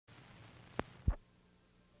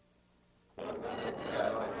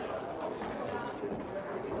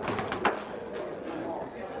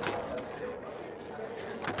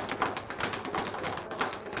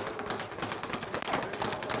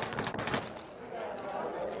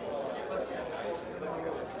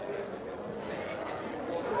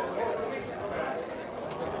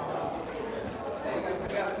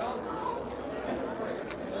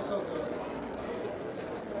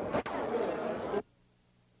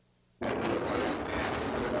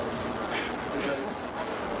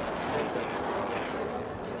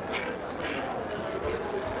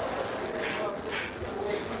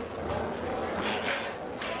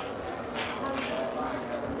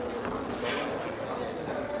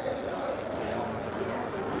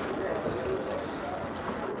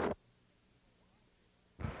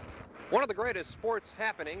One of the greatest sports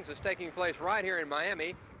happenings is taking place right here in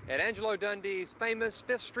Miami at Angelo Dundee's famous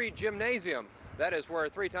 5th Street Gymnasium. That is where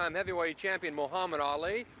three-time heavyweight champion Muhammad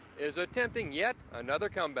Ali is attempting yet another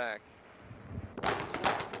comeback.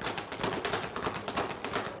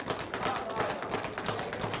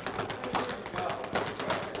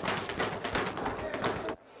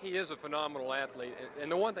 He is a phenomenal athlete,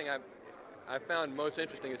 and the one thing I found most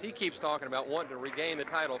interesting is he keeps talking about wanting to regain the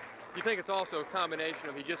title. Do you think it's also a combination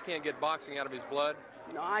of he just can't get boxing out of his blood?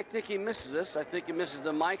 No, I think he misses this. I think he misses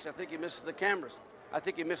the mics. I think he misses the cameras. I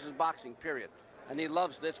think he misses boxing, period. And he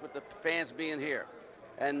loves this with the fans being here.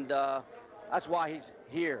 And that's why he's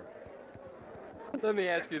here. Let me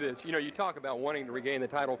ask you this. You know, you talk about wanting to regain the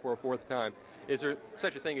title for a 4th time. Is there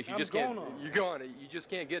such a thing as you just can't? You're going. You just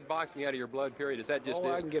can't get boxing out of your blood. Period. Is that just it?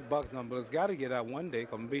 I can get boxing, but it's got to get out one day.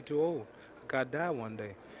 'Cause I'm gonna be too old. I gotta die one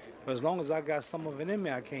day. But as long as I got some of it in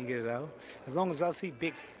me, I can't get it out. As long as I see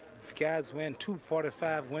big guys win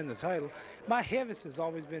 245, win the title. My heaviest has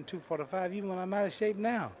always been 245, even when I'm out of shape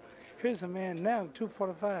now. Here's a man now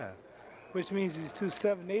 245, which means he's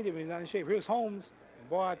 270 when he's not in shape. Here's Holmes,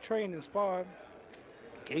 boy I trained and sparred.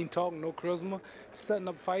 Ain't talking, no charisma, setting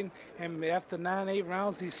up fighting, and after 9-8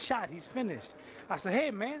 rounds, he's shot, he's finished. I said,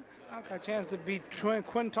 hey man, I got a chance to be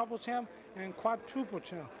quintuple champ and quadruple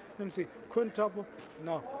champ. Let me see, quintuple,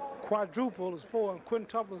 no, quadruple is 4 and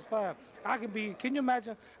quintuple is 5. I can be, can you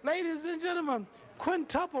imagine, ladies and gentlemen,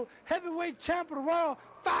 quintuple heavyweight champ of the world,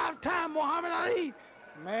 5-time Muhammad Ali.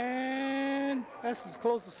 Man, that's as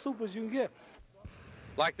close to super as you can get.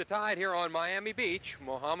 Like the tide here on Miami Beach,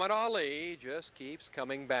 Muhammad Ali just keeps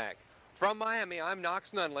coming back. From Miami, I'm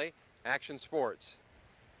Knox Nunley, Action Sports.